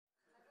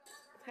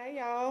Hey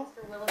y'all,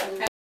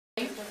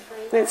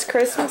 it's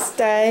Christmas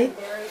Day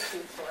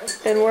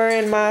and we're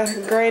in my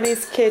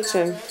granny's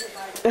kitchen.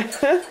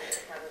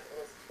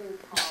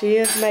 She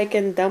is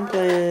making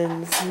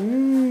dumplings.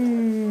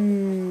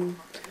 Mmm.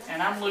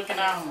 And I'm looking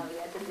on.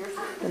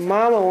 And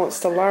Mama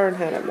wants to learn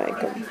how to make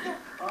them.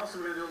 Also,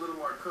 we're going to do a little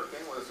more cooking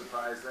with a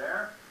surprise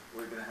there.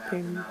 We're going to have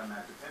another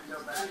match of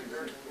pinto back.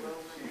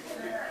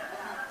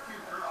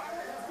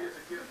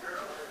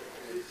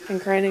 And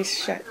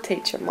Granny's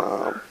teaching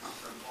Mom.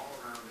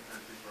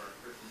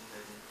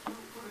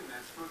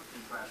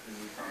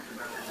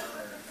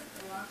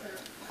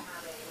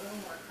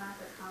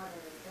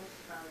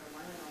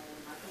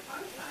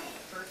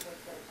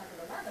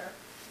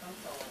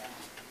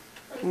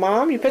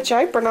 Mom, you put your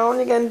apron on,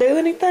 you gonna do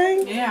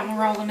anything? Yeah, I'm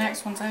gonna roll the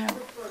next ones out.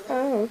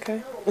 Oh,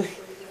 okay.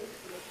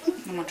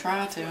 I'm gonna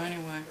try to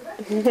anyway.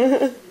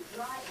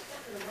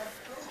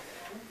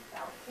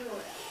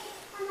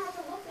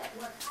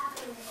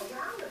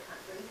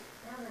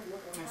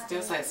 I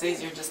still say it's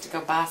easier just to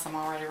go buy some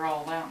already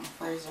rolled out in the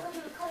freezer.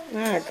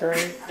 I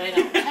agree. They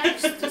don't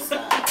taste the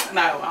same.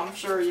 No, I'm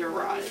sure you're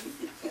right.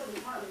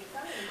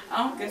 I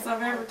don't guess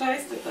I've ever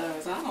tasted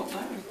those. I don't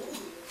know.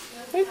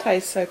 They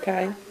taste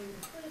okay.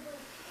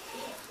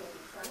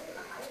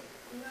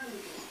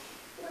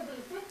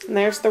 And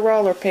there's the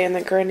roller pan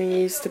that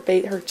Granny used to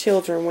beat her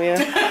children with.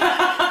 Yeah,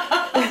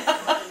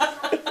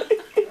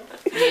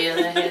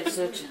 they had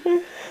such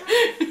a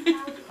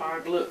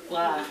hard look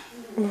life.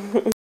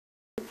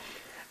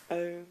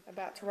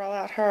 About to roll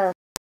out her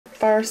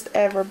first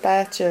ever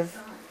batch of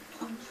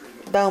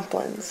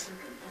dumplings.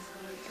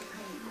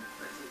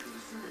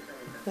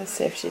 Let's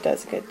see if she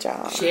does a good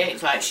job. She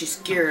acts like she's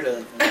scared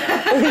of them.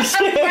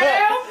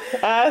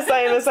 I was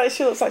saying to say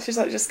she looks like she's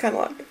like just kind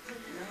of like.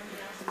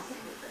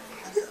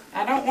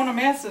 I don't want to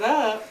mess it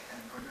up.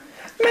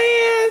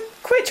 Man,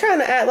 quit trying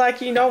to act like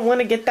you don't want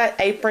to get that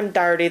apron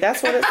dirty.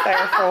 That's what it's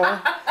there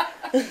for.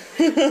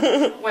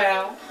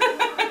 Well,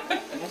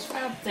 that's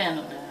about thin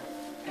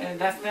enough. And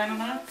that's thin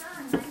enough?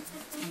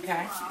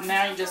 Okay.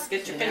 Now you just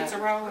get your pizza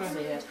roll and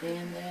see how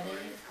thin that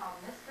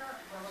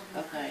is.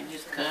 Okay,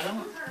 just cut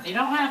them. You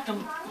don't have to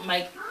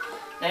make,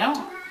 they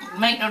don't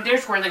make no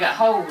difference where they got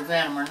holes in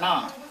them or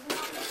not.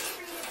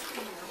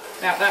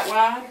 About that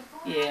wide?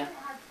 Yeah.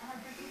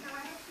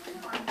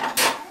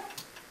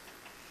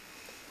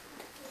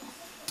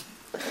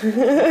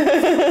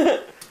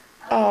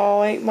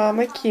 Oh, ain't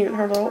Mama cute in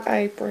her little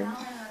apron.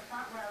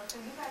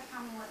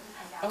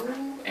 Oh,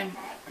 and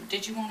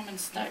did you want them in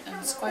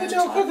squares like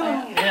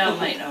that? Yeah, it'll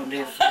make no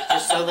difference.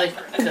 Just so they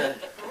cook.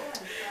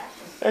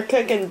 They're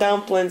cooking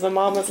dumplings and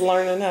Mama's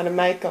learning how to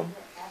make them.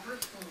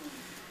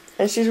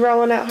 And she's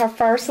rolling out her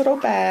first little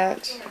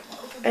batch.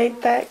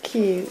 Ain't that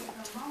cute?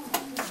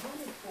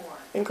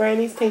 And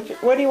Granny's teaching.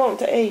 What do you want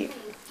to eat?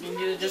 And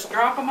you just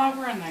drop them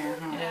over in there,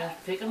 huh? Yeah,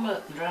 pick them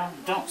up and drop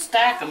them. Don't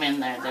stack them in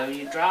there, though.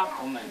 You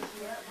drop them and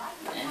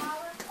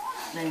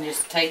then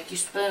just take your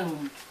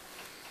spoon.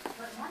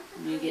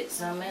 And you get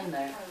some in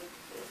there.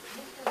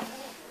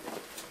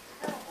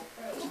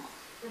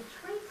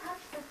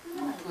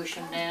 And push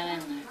them down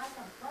in there.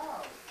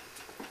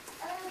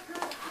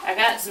 I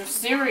got some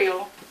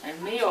cereal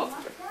and milk.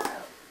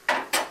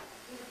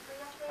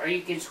 Or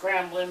you can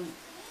scramble them.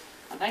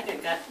 I think I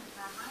got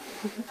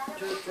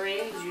 2 or 3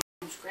 eggs. You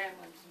can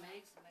scramble them some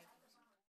eggs and make